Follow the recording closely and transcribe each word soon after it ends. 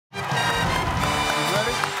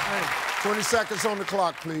20 seconds on the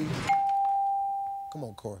clock, please. Come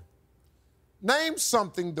on, Kory. Name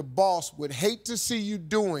something the boss would hate to see you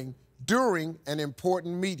doing during an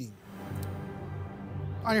important meeting.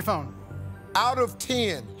 On your phone. Out of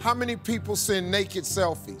 10, how many people send naked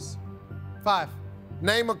selfies? 5.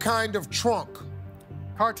 Name a kind of trunk.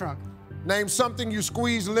 Car trunk. Name something you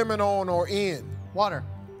squeeze lemon on or in. Water.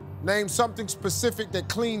 Name something specific that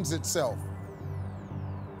cleans itself.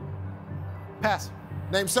 Pass.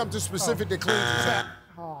 Name something specific that cleans itself.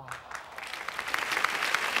 Oh.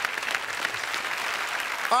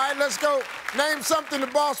 All right, let's go. Name something the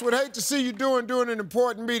boss would hate to see you doing during an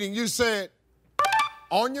important meeting. You said,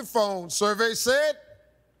 on your phone. Survey said,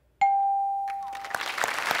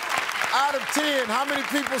 out of 10, how many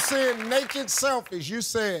people send naked selfies? You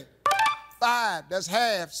said, 5. That's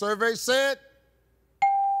half. Survey said,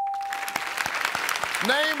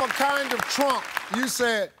 name a kind of trunk. You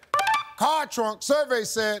said, car trunk. Survey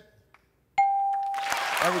said,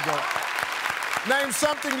 there we go. Name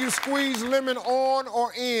something you squeeze lemon on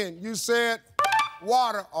or in. You said,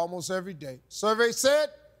 water almost every day. Survey said,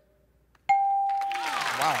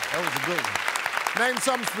 wow, that was a good one. Name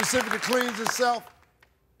something specific that cleans itself.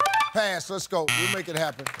 Pass, let's go. We'll make it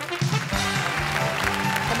happen. Come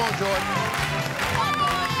on, Jordan.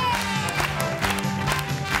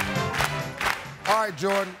 All right,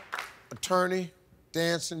 Jordan. Attorney,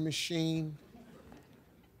 dancing machine.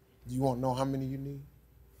 You want to know how many you need?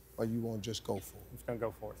 Or you want to just go for it? I'm just going to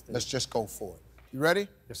go for it, Steve. Let's just go for it. You ready?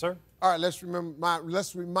 Yes, sir. All right, let's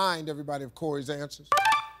remind everybody of Kory's answers.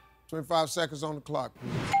 25 seconds on the clock,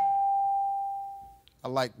 please. I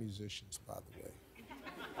like musicians, by the way.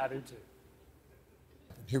 I do, too.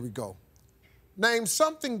 Here we go. Name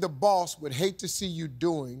something the boss would hate to see you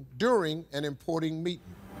doing during an important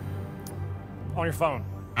meeting. On your phone.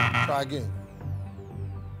 Try again.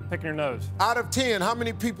 Picking your nose. Out of 10, how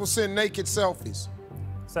many people send naked selfies?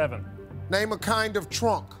 7. Name a kind of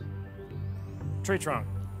trunk. Tree trunk.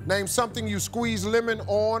 Name something you squeeze lemon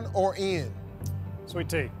on or in. Sweet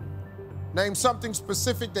tea. Name something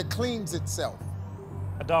specific that cleans itself.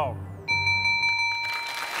 A dog.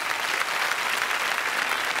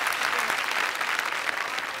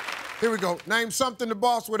 Here we go. Name something the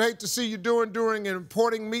boss would hate to see you doing during an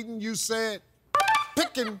important meeting. You said,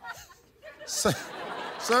 picking.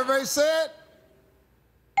 Survey said,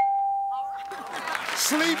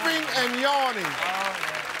 sleeping and yawning.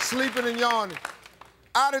 Sleeping and yawning.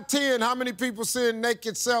 Out of 10, how many people send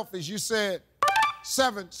naked selfies? You said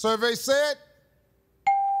 7. Survey said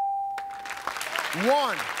 1.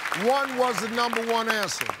 1 was the #1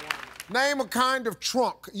 answer. Name a kind of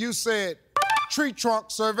trunk. You said tree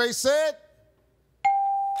trunk. Survey said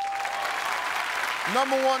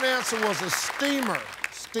 #1 answer was a steamer.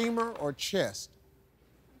 Steamer or chest.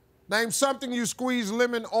 Name something you squeeze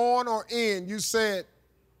lemon on or in. You said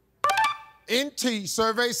NT.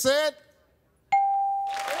 Survey said,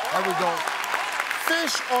 there we go.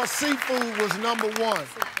 Fish or seafood was #1.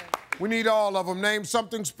 We need all of them. Name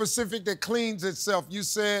something specific that cleans itself. You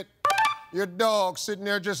said your dog sitting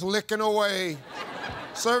there just licking away.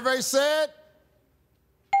 Survey said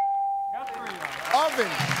oven.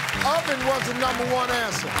 Oven was the #1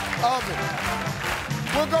 answer. Oven.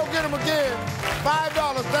 We'll go get them again.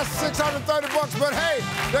 $5, that's $630. But hey,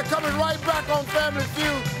 they're coming right back on Family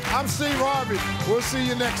Feud. I'm Steve Harvey. We'll see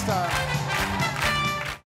you next time.